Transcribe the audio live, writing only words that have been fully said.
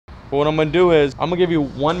But what I'm gonna do is, I'm gonna give you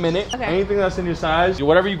 1 minute. Okay. Anything that's in your size,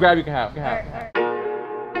 whatever you grab, you can have. All right.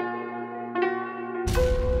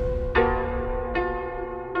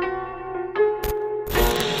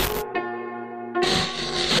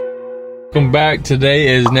 Welcome back. Today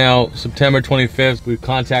is now September 25th. We've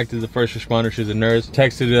contacted the first responder. She's a nurse.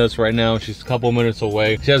 Texted us right now. She's a couple minutes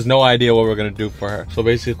away. She has no idea what we're gonna do for her. So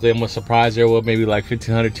basically, I'm gonna surprise her with maybe like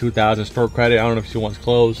 1,500, 2,000 store credit. I don't know if she wants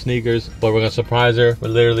clothes, sneakers, but we're gonna surprise her. We're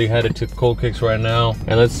literally headed to Cool Kicks right now.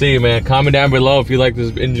 And let's see, man. Comment down below if you like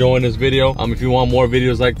this, enjoying this video. If you want more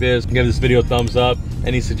videos like this, give this video a thumbs up.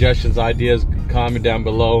 Any suggestions, ideas, comment down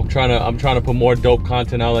below. I'm trying to put more dope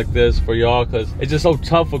content out like this for y'all, because it's just so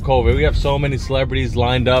tough with COVID. We have so many celebrities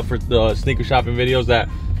lined up for the sneaker shopping videos that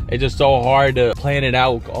it's just so hard to plan it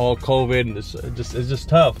out, all COVID, and it's just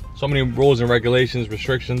tough. So many rules and regulations,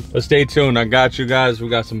 restrictions. But stay tuned, I got you guys. We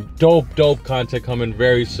got some dope content coming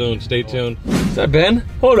very soon. Stay tuned. Is that Ben?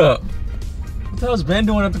 Hold up. What the hell is Ben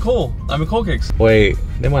doing at the Cool Kicks? Wait,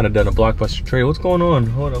 they might have done a Blockbuster trade. What's going on?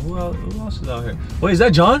 Hold up, who else is out here? Wait, is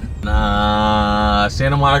that John? Nah,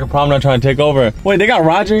 Santa Monica Promenade trying to take over. Wait, they got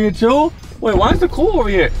Roger here too? Wait, why is the Cool over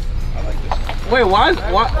here? I like this. Wait, why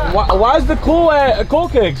is the Cool at Cool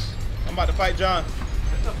Kicks? I'm about to fight John.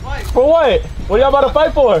 It's a fight. For what? What are y'all about to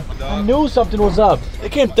fight for? I knew something was up. They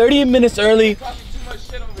came 30 minutes early. Talking too much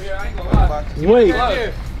shit over here, I ain't gonna lie. Wait.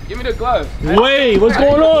 Give me the gloves. Wait, what's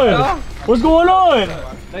going on? What's going on?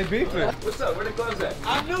 They beefing. What's up? Where the gloves at?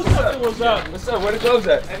 I knew something was up. What's up? Where the gloves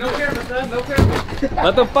at? Hey, no camera, son. No camera.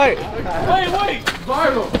 Let them fight. Wait.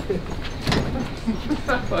 Viral.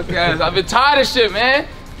 Fuck ass. I've been tired of shit, man.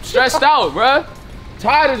 Stressed out, bruh.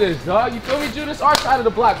 Tired of this, dog. You feel me, Jude? This is our side of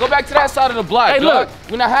the block. Go back to that side of the block, Hey, dog. look.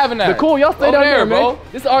 We're not having that. The Cool, y'all stay Over down there, there, bro. man.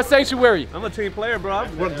 This is our sanctuary. I'm a team player, bro. I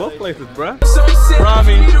work both places, bro.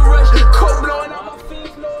 Rami.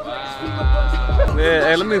 Yeah,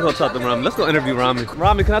 hey, let me go talk to Rami. Let's go interview Rami.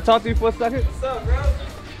 Rami, can I talk to you for a second? What's up, bro?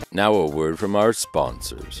 Now a word from our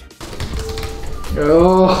sponsors.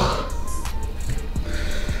 Oh,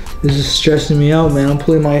 this is stressing me out, man. I'm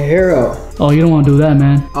pulling my hair out. Oh, you don't want to do that,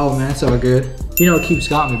 man. Oh, man, it's all good. You know, it keeps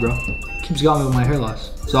got me, bro. It keeps got me with my hair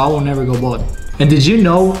loss. So I will never go bald. And did you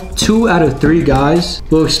know 2 out of 3 guys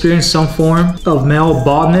will experience some form of male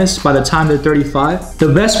baldness by the time they're 35?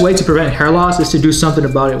 The best way to prevent hair loss is to do something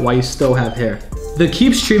about it while you still have hair. The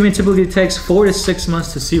Keeps treatment typically takes 4 to 6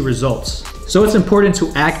 months to see results. So it's important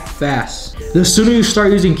to act fast. The sooner you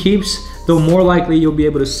start using Keeps, the more likely you'll be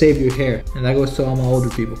able to save your hair. And that goes to all my older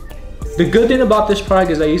people. The good thing about this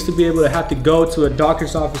product is I used to be able to have to go to a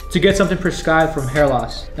doctor's office to get something prescribed from hair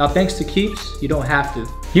loss. Now thanks to Keeps, you don't have to.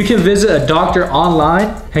 You can visit a doctor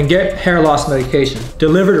online and get hair loss medication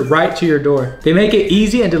delivered right to your door. They make it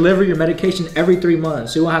easy and deliver your medication every 3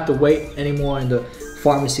 months, so you won't have to wait anymore in the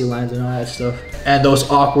pharmacy lines and all that stuff, and those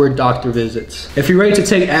awkward doctor visits. If you're ready to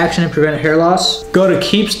take action and prevent hair loss, go to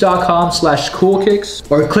keeps.com/coolkicks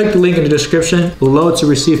or click the link in the description below to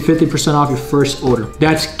receive 50% off your first order.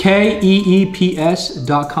 That's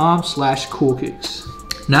keeps.com/coolkicks.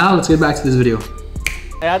 Now let's get back to this video.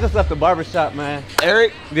 Hey, I just left the barbershop, man.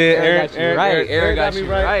 Eric? Yeah, Eric got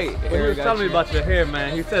you right. But he was telling me about your hair,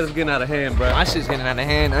 man. He said it's getting out of hand, bro. My shit's getting out of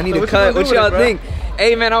hand. I need So to what you cut. gonna What do with y'all it, bro? think?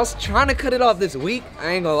 Hey, man, I was trying to cut it off this week.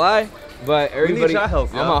 I ain't gonna lie. But everybody, your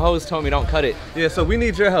help, all yo. my hoes told me don't cut it. Yeah, so we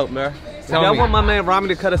need your help, man. If Tell y'all me. want my man Rami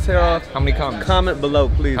to cut his hair off, How many comments? comment below,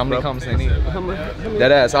 please, How many bro. comments they need? How many-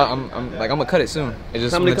 That ass. I'm gonna cut it soon. It's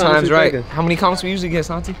just How when many the comments time's you right. thinking? How many comments we usually get,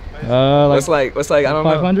 Santi? Like What's like? I don't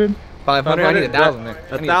know. 500? 500. I need 1,000. Man.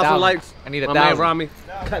 I need 1,000 likes. I need My man 1,000. Rami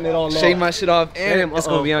cutting it all off. Shave my shit off, and Damn, it's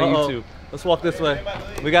gonna be on uh-oh. YouTube. Let's walk this way.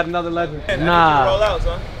 We got another legend. Roll Nah. out,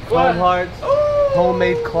 son. Home Hearts.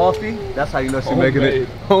 Homemade coffee. That's how you know she's making it.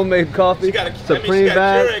 Homemade coffee. She got a Supreme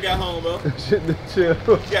bag. Keurig at home, bro. Shit to chill.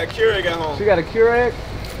 She got a Keurig at home. She got a Keurig.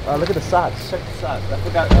 Look at the socks. Check the socks. I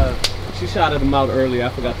forgot. She shouted them out earlier. I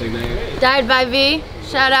forgot their name. Dyed by V.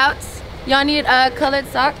 Shout outs. Y'all need colored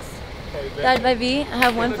socks? Dyed by V. I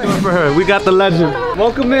have one for you. For her, we got the legend.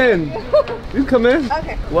 Welcome in. You come in.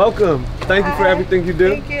 Okay. Welcome. Thank you for everything you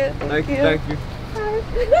do. Thank you. Thank you. Thank you.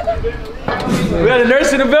 We got a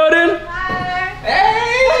nurse in the building.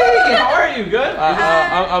 Hey, how are you? Good?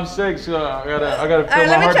 I'm sick, so I gotta feel my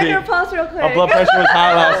Let me check your heartbeat. pulse real quick. My blood pressure was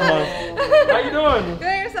high last month. How you doing?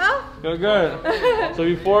 Good yourself? Good. So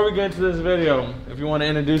before we get into this video, if you want to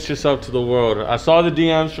introduce yourself to the world, I saw the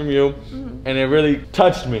DMs from you, and it really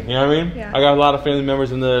touched me. You know what I mean? Yeah. I got a lot of family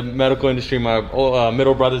members in the medical industry. My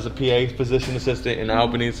middle brother's a PA, physician assistant in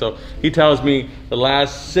Albany, so he tells me the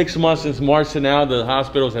last 6 months since March to now, the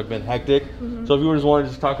hospitals have been hectic. So if you just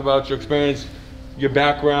wanted to talk about your experience, your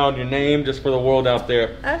background, your name, just for the world out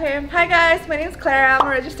there. Okay, hi guys, my name is Clara. I'm a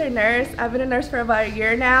registered nurse. I've been a nurse for about a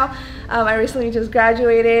year now. I recently just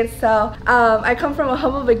graduated, so I come from a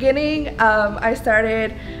humble beginning.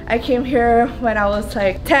 I came here when I was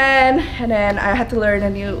like 10, and then I had to learn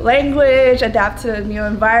a new language, adapt to a new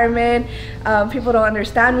environment. People don't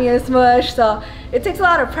understand me as much, so it takes a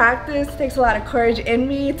lot of practice, it takes a lot of courage in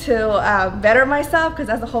me to better myself, because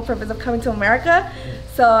that's the whole purpose of coming to America.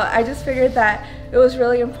 So I just figured that it was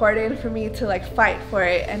really important for me to like fight for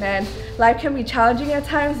it. And then life can be challenging at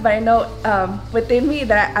times, but I know within me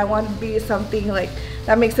that I want to be something like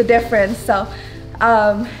that makes a difference. So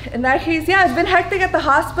in that case, yeah, it's been hectic at the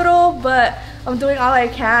hospital, but I'm doing all I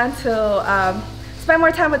can to spend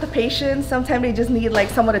more time with the patients. Sometimes they just need like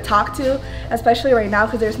someone to talk to, especially right now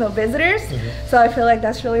because there's no visitors. So I feel like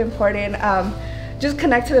that's really important. Just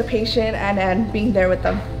connect to the patient and then being there with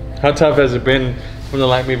them. How tough has it been from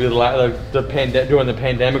during the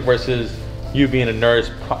pandemic versus you being a nurse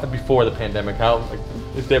before the pandemic? How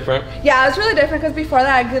it's different? Yeah, it's really different because before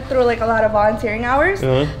that I did through like a lot of volunteering hours.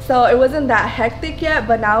 So it wasn't that hectic yet,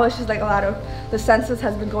 but now it's just like a lot of the census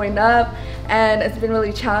has been going up and it's been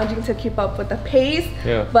really challenging to keep up with the pace.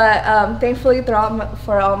 But thankfully for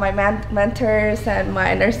all my mentors and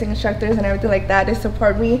my nursing instructors and everything like that, they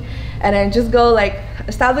support me, and then just go like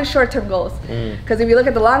establish short-term goals, because if you look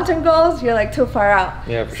at the long-term goals, you're like too far out.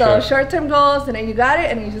 So short-term goals, and then you got it,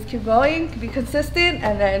 and you just keep going, be consistent,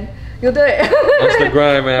 and then you'll do it. That's the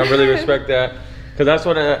grind, man. I really respect that. Because that's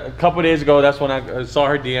what a couple days ago, that's when I saw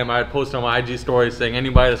her DM. I had posted on my IG story saying,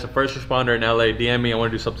 anybody that's a first responder in LA, DM me, I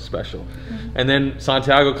want to do something special. And then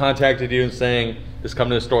Santiago contacted you and saying, just come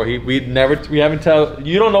to the store. We haven't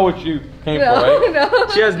you don't know what you came for, right? No.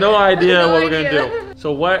 She has no idea what we're gonna do.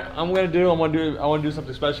 So what I'm gonna do, I want to do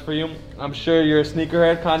something special for you. I'm sure you're a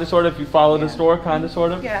sneakerhead, kind of, sort of. If you follow the store, kind of,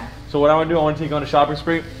 sort of. So what I want to do, I want to take you on a shopping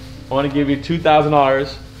spree. I want to give you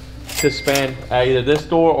 $2,000 to spend at either this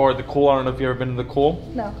store or the Cool. I don't know if you've ever been to the Cool.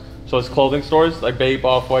 No. So it's clothing stores like Bape,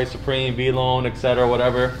 Off-White, Supreme, V-Lone, etc.,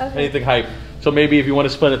 whatever. Anything hype. So maybe if you want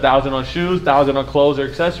to spend $1,000 on shoes, $1,000 on clothes or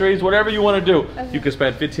accessories, whatever you want to do, you can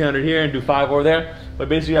spend $1,500 here and do $500 over there. But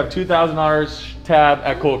basically, you have $2,000 tab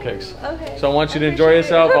at Cool Kicks. So I want you to enjoy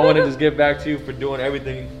yourself. I want to just give back to you for doing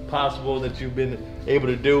everything possible that you've been able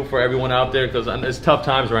to do for everyone out there, because it's tough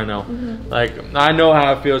times right now. Like, I know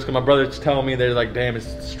how it feels because my brother's telling me they're like, damn, it's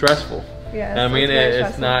stressful. I mean,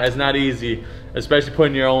 it's not easy, especially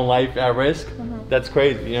putting your own life at risk. That's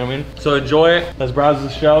crazy, you know what I mean? So enjoy it. Let's browse the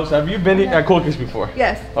shelves. Have you been at Cool Kicks before?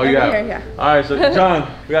 Yes. Oh, you have? Here, all right, so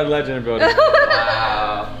John, we got a legend in the building.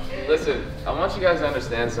 Wow. Listen, I want you guys to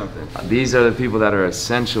understand something. These are the people that are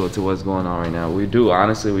essential to what's going on right now. We do,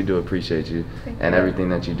 honestly, we do appreciate you and everything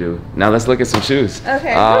that you do. Now let's look at some shoes.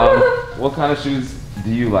 What kind of shoes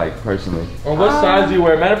do you like personally? Or what size do you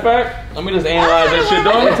wear? Matter of fact, let me just analyze this shit.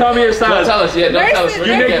 Don't even tell me your size. Don't tell us, don't tell us. You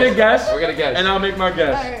make your guess. We're gonna guess. And I'll make my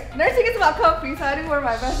guess. Alright. Nursing is about comfy, so I didn't wear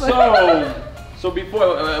my best one. So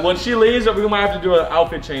before, when she leaves, we might have to do an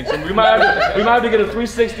outfit change. So we might have to get a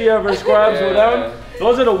 360 of her scrubs or whatever.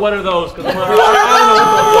 Those are the what are those? Because I don't know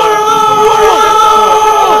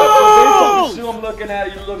what the shoe I'm looking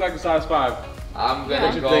at, you look like a size 5. I'm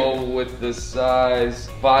gonna go with the size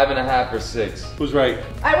 5.5 or 6. Who's right?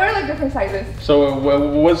 I wear like different sizes. So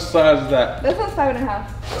what size is that? This one's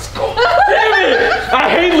 5.5. Let's go. Damn it! I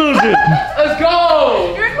hate losing. Let's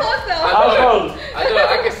go. You're close though. I know it.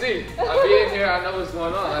 I can see. I'm being here. I know what's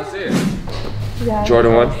going on. I see it.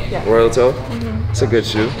 Jordan 1, Royal Toe. It's a good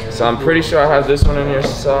shoe. So I'm pretty sure I have this one in your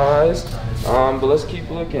size. But let's keep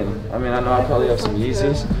looking. I mean, I know I probably have some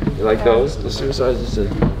Yeezys. You like those? The shoe size is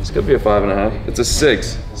this could be a 5.5. It's a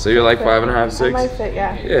 6. So you're like 5.5, 6? That might fit,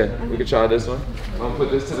 Yeah, we could try this one. I'm gonna put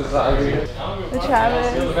this to the side here. The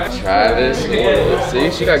Travis. See,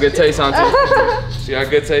 she got good taste, Santi. She got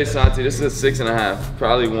good taste, Santi. This is a 6.5.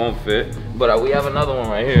 Probably won't fit, but we have another one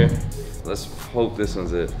right here. Let's hope this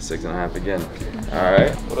one's a 6.5 again. All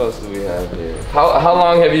right. What else do we have here? How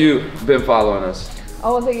long have you been following us?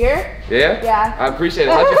 Almost a year. Yeah? Yeah. I appreciate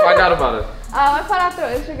it. How'd you find out about it? I found out through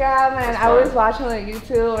Instagram, and I was watching on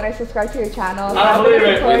YouTube, and I subscribed to your channel. So I believe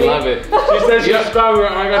it. We love it. She said she subscribed.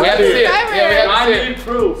 I got to see it. Yeah, we have to see it. I need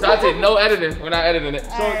proof. Santi, no editing. We're not editing it.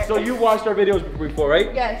 So you watched our videos before,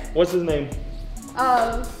 right? Yes. What's his name?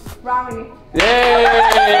 Rami.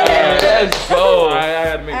 Yeah, let's go. I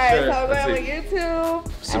had to make sure. Alright, so go on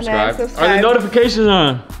YouTube. Subscribe. Are the notifications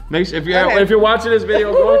on? Make sure if you're watching this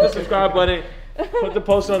video, go hit the subscribe button. Put the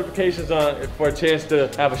post notifications on for a chance to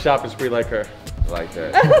have a shopping spree like her. Like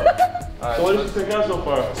that. So what did you pick out so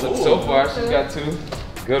far? So far, she's got 2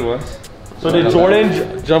 good ones. So did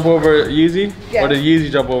Jordan jump over Yeezy? Yeah. Or did Yeezy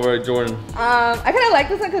jump over Jordan? I kind of like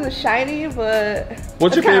this one because it's shiny, but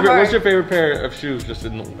What's your favorite pair of shoes just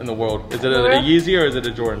in the world? Is it a Yeezy or is it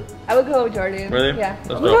a Jordan? I would go with Jordan. Really? Yeah.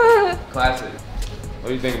 Let's go. Classic. What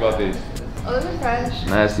do you think about these? Oh, those are fresh.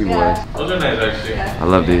 Nasty boys. Those are nice actually. Yeah. I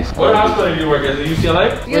love these. What hospital do you work at? Is it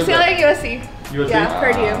UCLA? UCLA, USC. USC? Yeah,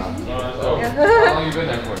 per diem. How long you been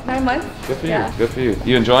there for? 9 months. Good for you. Good for you.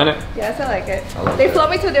 You enjoying it? Yes, I like it. I love They that. float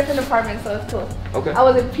me to different departments, so it's cool. Okay. I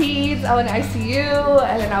was in peds, I was in ICU,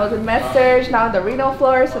 and then I was in med surge, now on the renal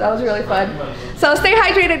floor, so that was really fun. So stay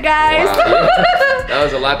hydrated, guys. Wow. That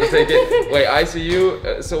was a lot to take in. Wait,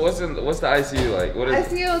 ICU? So what's the ICU like? What is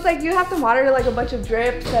ICU is like you have to monitor like a bunch of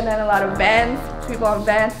drips and then a lot of vents, people on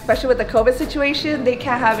vents, especially with the COVID situation, they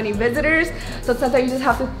can't have any visitors. So sometimes you just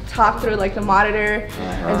have to talk through like the monitor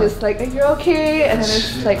and just like, you're okay, and then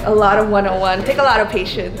it's like a lot of one-on-one. Take a lot of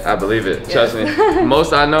patience. I believe it. Trust me.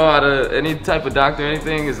 Most I know out of any type of doctor or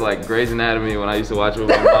anything is like Grey's Anatomy when I used to watch it with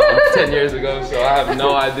my mom 10 years ago. So I have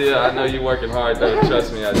no idea. I know you're working hard though.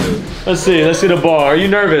 Trust me, I do. Let's see the ball. Are you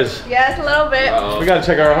nervous? Yes, a little bit. We gotta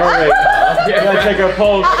check our heart rate. We gotta check our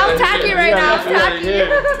pulse. I'm tacky right now. I'm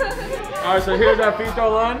tacky. All right, so here's our free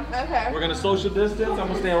throw line. Okay. We're gonna social distance. I'm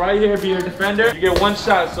gonna stand right here, be your defender. You get one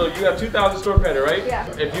shot, so you have 2,000 store credit, right? Yeah.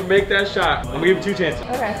 If you make that shot, I'm gonna give you 2 chances.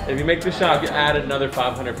 Okay. If you make the shot, you add another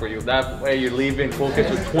 500 for you. That way you're leaving Cool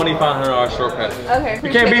Kids with $2,500 store credit. Okay.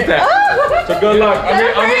 You can't beat that. So good luck.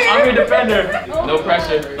 I'm your defender. No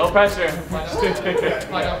pressure. No pressure. Let's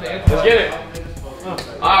get it.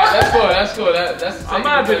 Alright, that's cool. That's I'm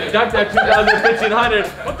gonna have to deduct that 2,000, 1,500.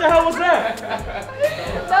 What the hell was that?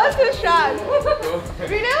 That was good shot.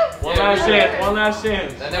 Reno? One last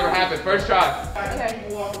chance. That never happened. First try. Okay.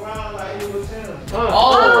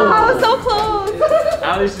 Oh! I was so close.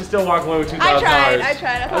 At least you still walk away with $2,000. I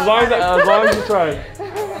tried. As long as you tried.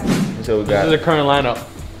 So we This is the current lineup.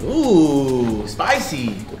 Ooh,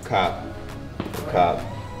 spicy. Cop.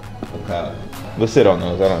 We'll sit on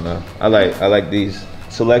those. I don't know. I like these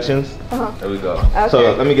selections. There we go. Okay.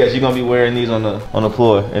 So let me guess, you're gonna be wearing these on the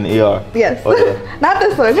floor in the ER. Yes. Okay. Not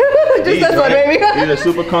this one. Just These, this one, right? baby. These are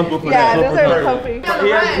super comfortable for Yeah, that. those are comfy.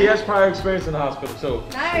 He has prior experience in the hospital, so.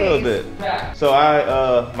 Nice. A little bit. So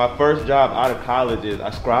my first job out of college is I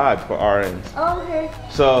scribed for RNs. Oh, okay.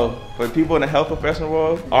 So for people in the health professional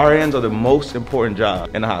world, RNs are the most important job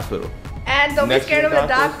in the hospital. And don't Next be scared to of the the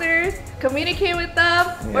doctors. Communicate with them,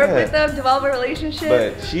 work Yeah. with them, develop a relationship.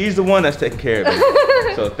 But she's the one that's taking care of me.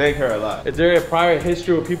 So thank her a lot. Is there a prior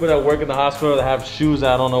history with people that work in the hospital that have shoes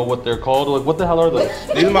that I don't know what they're called? Like, what the hell are those?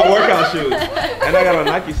 These are my workout shoes. And I got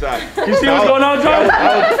a Nike sock. You see what's going on, John?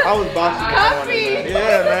 I was boxing. Coffee.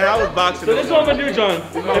 Yeah, man, I was boxing. So this is what I'm gonna do, John.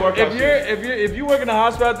 workout If you work in the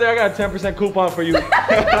hospital out there, I got a 10% coupon for you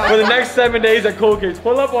for the next 7 days at Cool Kids.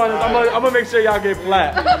 Pull up on us. I'm gonna make sure y'all get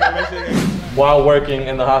flat. While working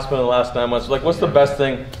in the hospital the last 9 months, like, what's the best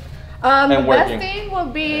thing? The and working. best thing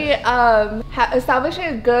would be establishing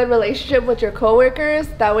a good relationship with your coworkers.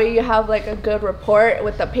 That way you have like a good rapport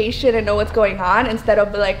with the patient and know what's going on, instead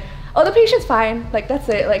of like, oh, the patient's fine, like that's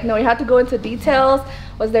it. Like, no, you have to go into details,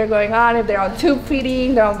 what's there going on, if they're on tube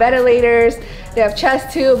feeding, they're on ventilators, they have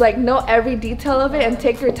chest tube, like know every detail of it and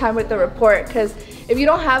take your time with the report, because if you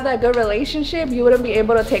don't have that good relationship, you wouldn't be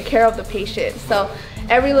able to take care of the patient. So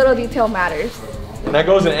every little detail matters. And that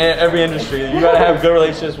goes in every industry. You gotta have good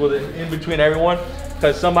relationships with in between everyone,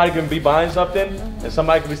 because somebody can be buying something and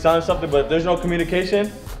somebody can be selling something, but if there's no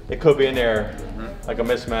communication, it could be an error, like a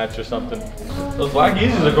mismatch or something. Those black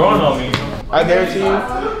Yeezys are growing on me. I guarantee you,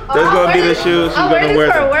 there's gonna be the shoes she's I'll wear gonna wear.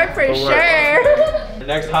 this for work for sure. The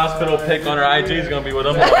next hospital pick on her IG is gonna be with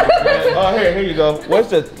them. Oh, here you go. What's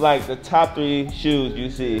the top 3 shoes you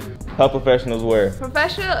see health professionals wear?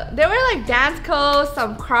 Professional, they wear like dance coats,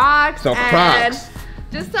 some Crocs, Some and Crocs.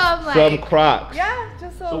 just some like Some Crocs. yeah,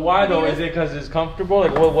 just some. So why though? Is it because it's comfortable?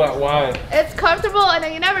 Like why? It's comfortable, and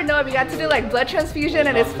then you never know if you got to do like blood transfusion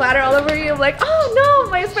and it's splatter all over you. I'm like, oh no,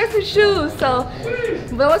 my expensive shoes. So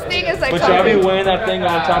most thing is like. But y'all be wearing that thing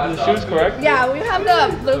on top of the shoes, correct? Yeah, we have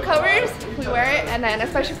the blue covers. We wear it, and then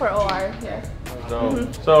especially for OR. Yes.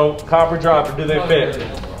 So copper drop, do they fit?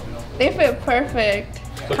 They fit perfect.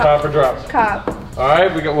 So copper drops. Cop. All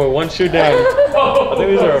right, we got one shoe down. I think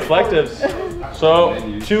these are reflectives. So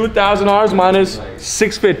 $2,000 minus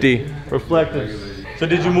 $650 reflectives. So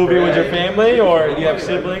did you move here with your family, or do you have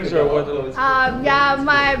siblings, or what? Yeah,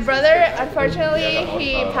 my brother, unfortunately,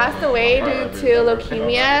 he passed away due to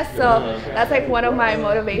leukemia. So that's like one of my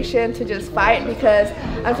motivations to just fight, because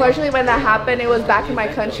unfortunately when that happened, it was back in my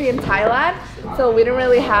country in Thailand. So we didn't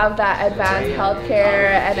really have that advanced healthcare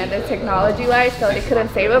and then the technology-wise, so they couldn't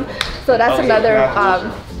save him. So that's another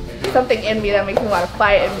something in me that makes me want to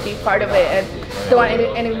fight and be part of it, and don't want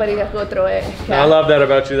anybody to go through it. Yeah. I love that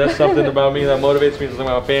about you. That's something about me that motivates me, something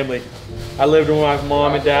about my family. I lived with my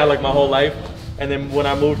mom and dad like my whole life, and then when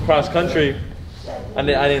I moved cross country, I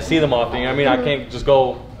didn't see them often. I mean, I can't just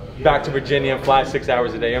go back to Virginia and fly 6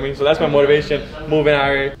 hours a day. I mean, so that's my motivation. Moving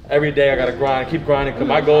out here every day, I gotta grind, keep grinding. Cause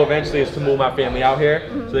my goal eventually is to move my family out here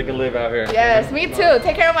so they can live out here. Yes, me too.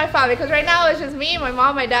 Take care of my family, because right now it's just me, my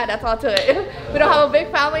mom, my dad. That's all to it. We don't have a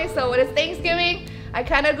big family, so when it's Thanksgiving, I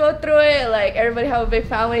kind of go through it like everybody have a big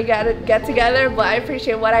family, get together. But I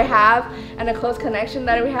appreciate what I have and the close connection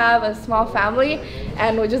that we have, a small family,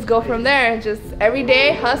 and we just go from there. Just every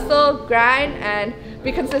day hustle, grind, and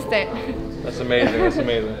be consistent. That's amazing. That's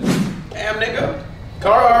amazing. Damn, nigga.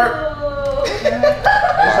 Carhartt.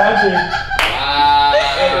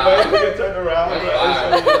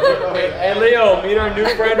 Hey Leo, meet our new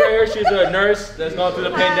friend right here. She's a nurse that's gone through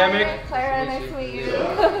the pandemic. Clara, nice to meet you.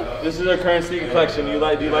 This is her current sneaker collection. Do you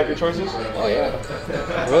like your choices? Oh yeah.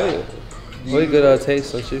 Really good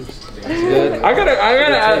taste on shoes. It's good.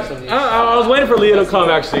 I was waiting for Leo to come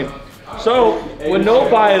actually. So, when no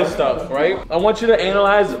buying stuff, right? I want you to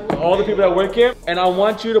analyze all the people that work here, and I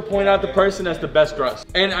want you to point out the person that's the best dressed.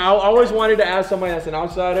 And I always wanted to ask somebody that's an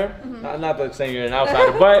outsider, not that saying you're an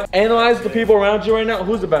outsider, but analyze the people around you right now.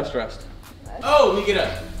 Who's the best dressed? Oh, we get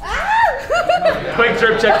up. Quick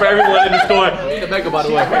drip check for everyone in the store. We need a Becca, by the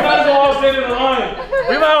way. We might as well all stand in the line.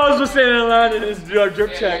 We might as well just stand in the line and just do our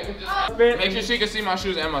drip check. Make sure she can see my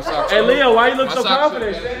shoes and my socks. Hey Leo, why you look so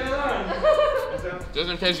confident? Stand in the line. Just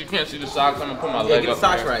in case you can't see the socks, I'm gonna put my leg Get up. the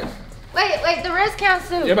socks right. Wait, the wrist counts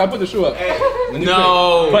too. Yeah, but I put the shoe up.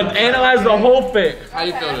 No. But analyze the whole fit. How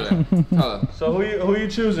you feel today? So who you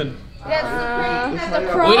choosing? We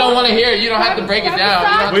don't want to hear it. You don't have to break it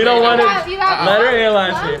down. We don't want to. Let her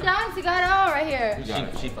analyze it. You got it all right here.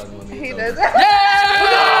 She fucking with me. He does. No!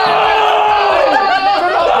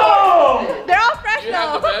 They're all fresh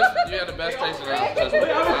now. You have the best taste in the house. Wait, I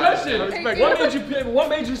have a question. What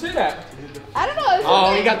made you say that? I don't know.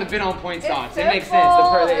 Oh, he got the bit on point socks. It makes sense.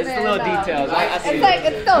 It's the little details. It's like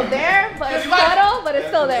it's still there, but it's subtle, but it's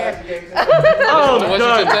still there. Oh,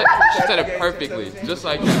 God. She said it perfectly, just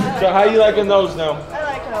like that. So how you liking those now? I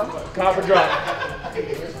like them. Cop or drop?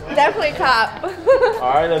 Definitely cop.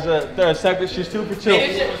 All right, there's a second. She's 2 for 2. Hey,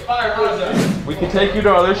 this shit was fire. What was that? We can take you to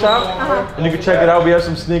our other shop, and you can check it out. We have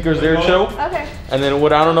some sneakers there too. Okay. And then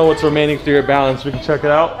I don't know what's remaining through your balance. We can check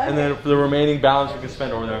it out, and then for the remaining balance, we can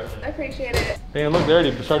spend over there. I appreciate it. Damn, look, they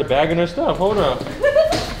already started bagging her stuff. Hold on.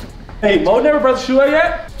 Hey, Mo never brought the shoe out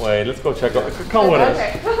yet? Wait, let's go check out. Come with us,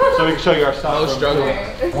 so we can show you our stuff. No struggle.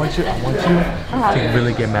 I want you to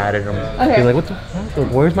really get mad at him. Okay. Be like, what the?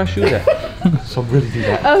 Where's my shoes at? So really do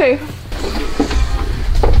that. Okay.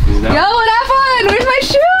 Yo, what happened? Where's my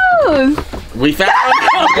shoes? We found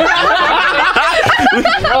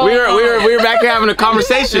we were back here having a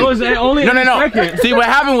conversation. It was only no. second. See, what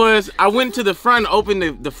happened was I went to the front,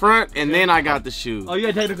 opened the front, and then I got the shoes. Oh, you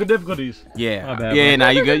had technical difficulties. Yeah. My bad, Yeah, now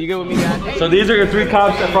you good with me, guys? So these are your 3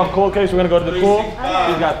 cops that from Cool Case. We're gonna go to the pool.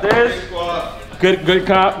 He's got this. Good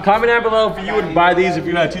cop. Comment down below if you would buy these if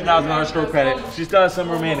you had $2,000 store credit. She still has some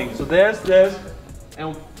remaining. So this,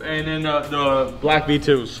 and then the black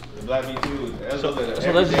V2s. The black V2s. So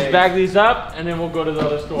let's just bag these up and then we'll go to the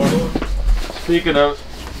other store. Speaking of,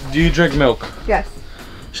 do you drink milk? Yes.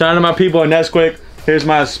 Shout out to my people at Nesquik. Here's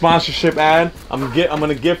my sponsorship ad. I'm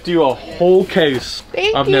gonna gift you a whole case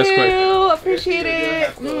of Nesquik. Thank you. Appreciate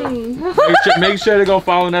it. Make sure to go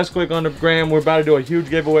follow Nesquik on the gram. We're about to do a huge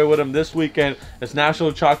giveaway with them this weekend. It's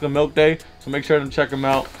National Chocolate Milk Day, so make sure to check them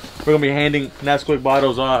out. We're gonna be handing Nesquik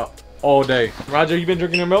bottles out all day. Roger, you been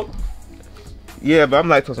drinking your milk? Yeah, but I'm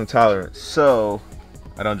lactose intolerant, so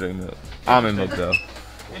I don't drink milk. Almond milk though.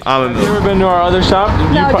 Almond milk. You ever been to our other shop?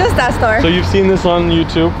 No, just that store. So you've seen this on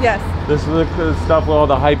YouTube? Yes. This is the stuff with all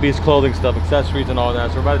the hypebeast clothing stuff, accessories and all that.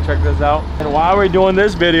 So we're about to check this out. And while we're doing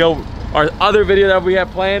this video, our other video that we have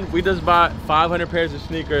planned, we just bought 500 pairs of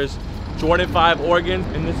sneakers, Jordan 5 Oregon,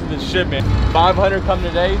 and this is the shipment. 500 come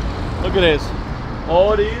today. Look at this.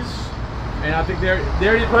 All these, and I think they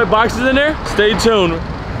already put boxes in there. Stay tuned.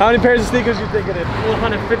 How many pairs of sneakers you think it is?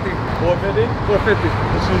 450. 450? 450.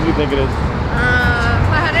 What shoes do you think it is?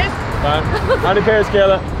 500. 5. How many pairs,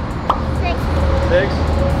 Kayla? 6.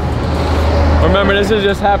 6? Remember, this is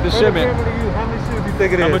just half the shipment. How many shoes do you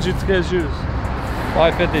think it is? How much you get shoes?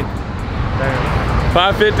 550.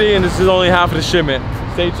 550, and this is only half of the shipment.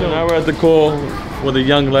 Stay tuned. Now we're at the Cool with a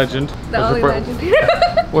young legend. The only legend.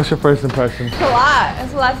 What's your first impression? It's a lot.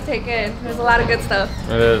 It's a lot to take in. There's a lot of good stuff.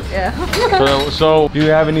 It is. Yeah. So do you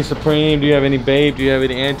have any Supreme? Do you have any Babe? Do you have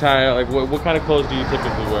any Anti? Like what kind of clothes do you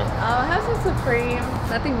typically wear? I have some Supreme.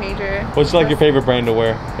 Nothing major. What's like your favorite brand to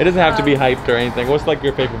wear? It doesn't have to be hyped or anything. What's like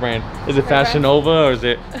your favorite brand? Is it Fashion Nova or is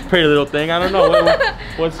it Pretty Little Thing? I don't know.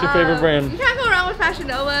 What's your favorite brand? You can't go wrong with Fashion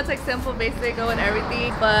Nova. It's like simple, basic, go with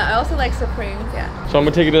everything. But I also like Supreme. Yeah. So I'm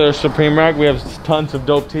gonna take you to the Supreme rack. We have tons of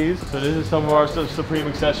dope tees. So this is some of our Supreme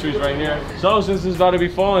accessories right here. So since it's about to be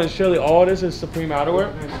fall and surely all this is Supreme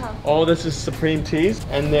outerwear. All this is Supreme tees.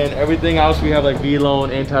 And then everything else we have like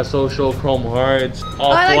V-Lone, Antisocial, Chrome Hearts, Off-White.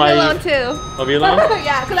 I like V-Lone too. Oh, V-Lone?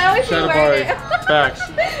 Yeah, because I always see you wearing it. Facts.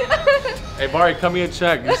 Hey Bari, come here and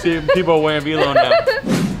check. You see people are wearing V-Lone now.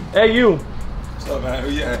 Hey you. What's up,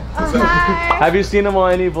 man? Yeah. Hi. Have you seen him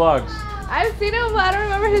on any vlogs? I've seen him, but I don't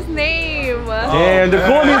remember his name. Damn, the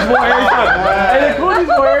cool needs more airtime. Hey, the cool needs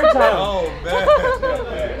more airtime. Oh,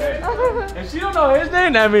 man. If she don't know his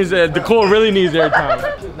name, that means that the cool really needs airtime.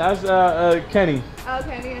 That's Kenny. Oh,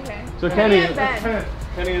 Kenny, okay. So Kenny and Ben.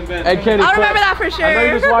 Kenny and Ben. Hey, Kenny. I'll remember that for sure. I know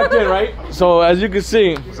you just walked in, right? So as you can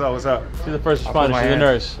see, What's up? What's up? she's the first responder. She's a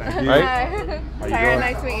nurse, right? Hi. Tyra,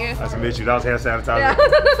 nice to meet you. Nice to meet you. That was hand sanitizer. Yeah.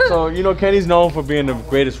 So you know Kenny's known for being the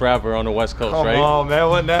greatest rapper on the West Coast, right? Come on, man.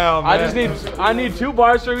 What now, man? I need 2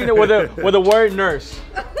 bars for you with a word nurse.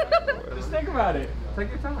 Just think about it. Take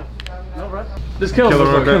your time. No rush. Just kill him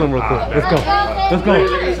real quick. Let's go. Let's go.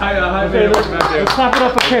 Let's clap it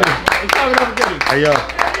up for Kenny. Let's clap it up for Kenny. Hey, yo.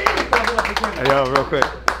 Hey, yo, real quick.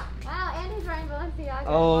 Wow, and he's wearing Balenciaga.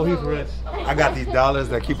 Oh, he's rich. I got these dollars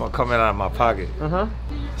that keep on coming out of my pocket.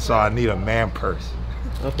 So I need a man purse.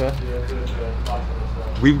 Okay.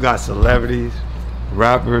 We've got celebrities,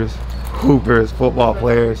 rappers, hoopers, football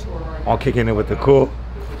players, all kicking in with the cool.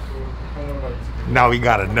 Now we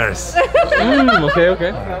got a nurse.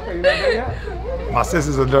 Okay. My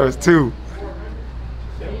sister's a nurse too.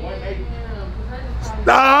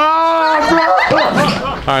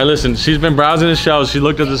 Alright, listen, she's been browsing the shelves. She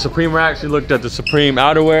looked at the Supreme rack, she looked at the Supreme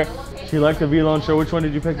outerwear. She liked the V-Lone shirt. Which one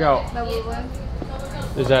did you pick out? The blue one.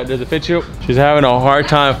 Does it fit you? She's having a hard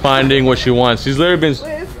time finding what she wants. She's literally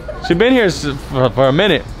been here for a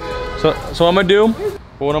minute. So what I'm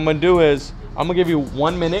gonna do is I'm gonna give you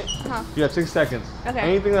 1 minute. You have 6 seconds. Okay.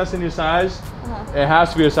 Anything that's in your size, it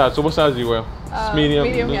has to be your size. So what size do you wear? Medium.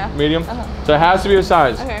 Medium, yeah. Medium. So it has to be your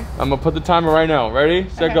size. Okay. I'm gonna put the timer right now. Ready?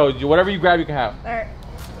 Set, go. Whatever you grab, you can have. All right.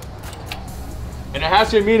 And it has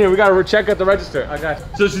to be medium. We gotta check at the register. I got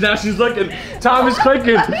you. So now she's looking. Time is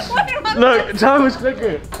clicking. Look, time is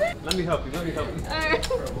clicking. Let me help you. All right.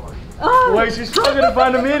 Oh. Wait, she's struggling to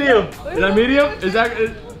find a medium. Is that medium?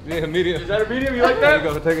 Yeah, medium. Is that a medium? You like that?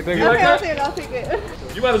 There you go. Take it. You like that? I'll take it.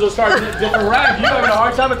 You might as well start a different rack. You're having a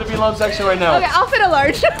hard time at the V-Lone section right now. Okay, I'll fit a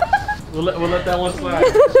large. We'll let that one slide.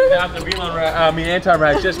 Now the V-Lone rack,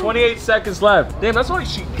 anti-rack. Just 28 seconds left. Damn, that's all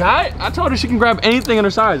she got. I told her she can grab anything in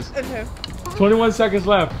her size. Okay. 21 seconds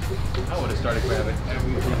left. I would have started grabbing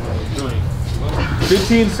everything.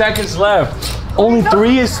 15 seconds left. Only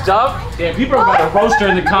 3 is stuck? Damn, people are about to roast her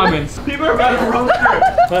in the comments. People are about to roast her.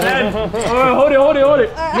 Hold it.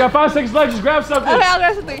 You got 5 seconds left, just grab something. Okay, I'll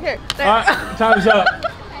grab something here. Alright, time's up.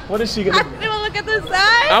 What is she gonna I didn't even look at the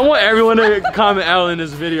side. I want everyone to comment out in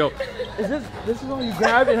this video. This is all you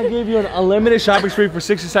grabbed, and I gave you an unlimited shopping spree for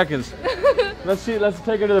 60 seconds. Let's take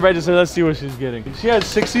her to the register. Let's see what she's getting. She had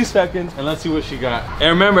 60 seconds, and let's see what she got.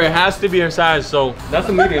 And remember, it has to be her size, so That's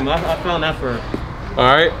a medium. I found that for her. all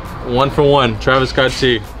right, 1 for 1. Travis Scott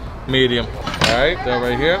T, medium. All right, that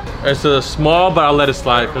right here. It's a small, but I'll let it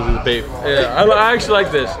slide because it's babe. Yeah, I actually like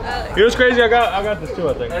this. You know what's crazy? I got this too.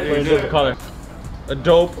 I think. It's a different color. A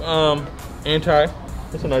dope anti.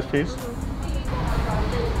 That's a nice piece.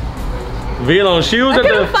 V-Lone, she was I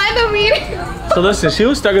couldn't find the medium. So listen, she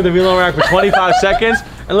was stuck at the V-Lone rack for 25 seconds,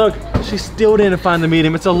 and look, she still didn't find the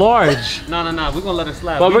medium. It's a large. No, we're gonna let it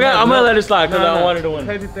slide. But I'm gonna let it slide because I wanted to win.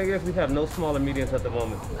 The crazy thing is we have no smaller mediums at the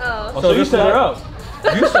moment. Oh. So you set her up.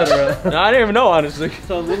 You set her up. No, I didn't even know, honestly.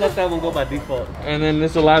 So we'll let that one go by default. And then this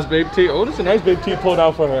is the last babe tee. Oh, this is a nice babe tee pulled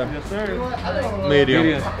out for her. Yes, sir. Medium.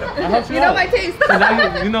 You know my taste.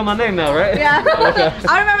 You know my name now, right? Yeah. Okay.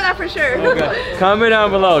 I'll remember that for sure. Okay. Comment down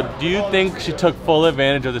below. Do you think she took full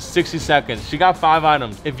advantage of the 60 seconds? She got 5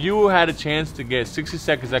 items. If you had a chance to get 60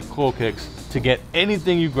 seconds at Cool Kicks to get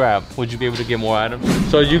anything you grab, would you be able to get more items?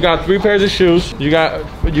 So you got 3 pairs of shoes. You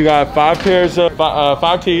got 5 pairs of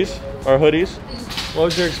 5 tees or hoodies. What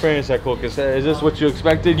was your experience at Cool Kicks? Is this what you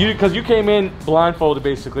expected? Because you came in blindfolded,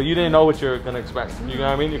 basically. You didn't know what you were gonna expect. You know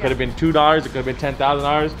what I mean? It could have been $2. It could have been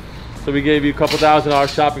 $10,000. So we gave you a couple $1,000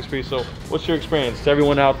 shopping spree. So what's your experience to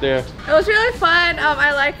everyone out there? It was really fun.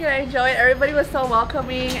 I like it. I enjoy it. Everybody was so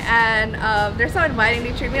welcoming, and they're so inviting.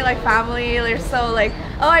 They treat me like family. They're so like,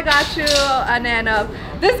 oh, I got you. And then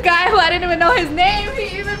this guy who I didn't even know his name,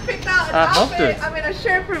 he even picked out an outfit. I mean, a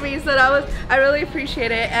shirt for me. So I really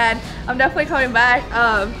appreciate it, and I'm definitely coming back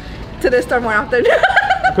to this store more often.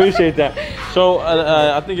 Appreciate that. So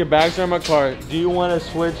I think your bags are in my car. Do you want to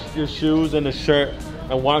switch your shoes and the shirt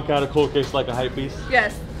and walk out of Cool Kicks like a hype beast?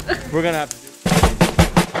 Yes. We're gonna have to.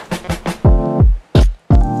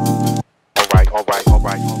 All right.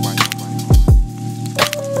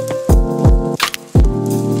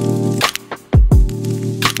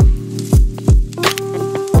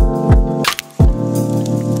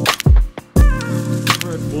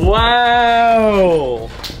 Wow!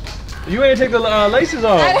 You ain't take the laces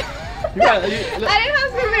off. I didn't have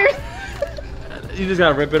scissors. You just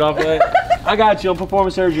gotta rip it off. I got you. I'm performing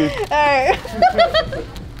surgery. All right.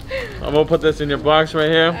 I'm gonna put this in your box right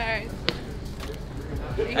here. All right.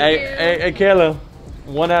 Hey, Kayla.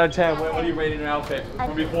 1 out of 10. What are you rating your outfit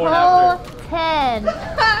from before and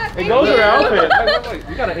after? 10. It goes with her outfit. Wait,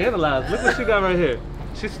 you gotta analyze. Look what she got right here.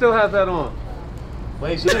 She still has that on.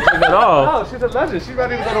 Wait, she didn't take that off. No, she's a legend. She's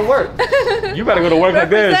ready to go to work. You better go to work like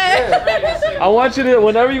this. I want you to,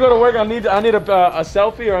 whenever you go to work, I need a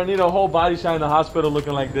selfie, or I need a whole body shot in the hospital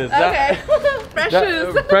looking like this. Okay.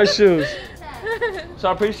 Fresh shoes. So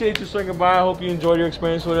I appreciate you swinging by. I hope you enjoyed your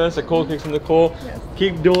experience with us at Cool Kicks in the Cool. Yes.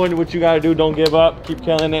 Keep doing what you gotta do. Don't give up. Keep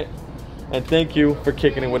killing it. And thank you for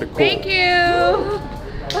kicking it with the Cool. Thank you.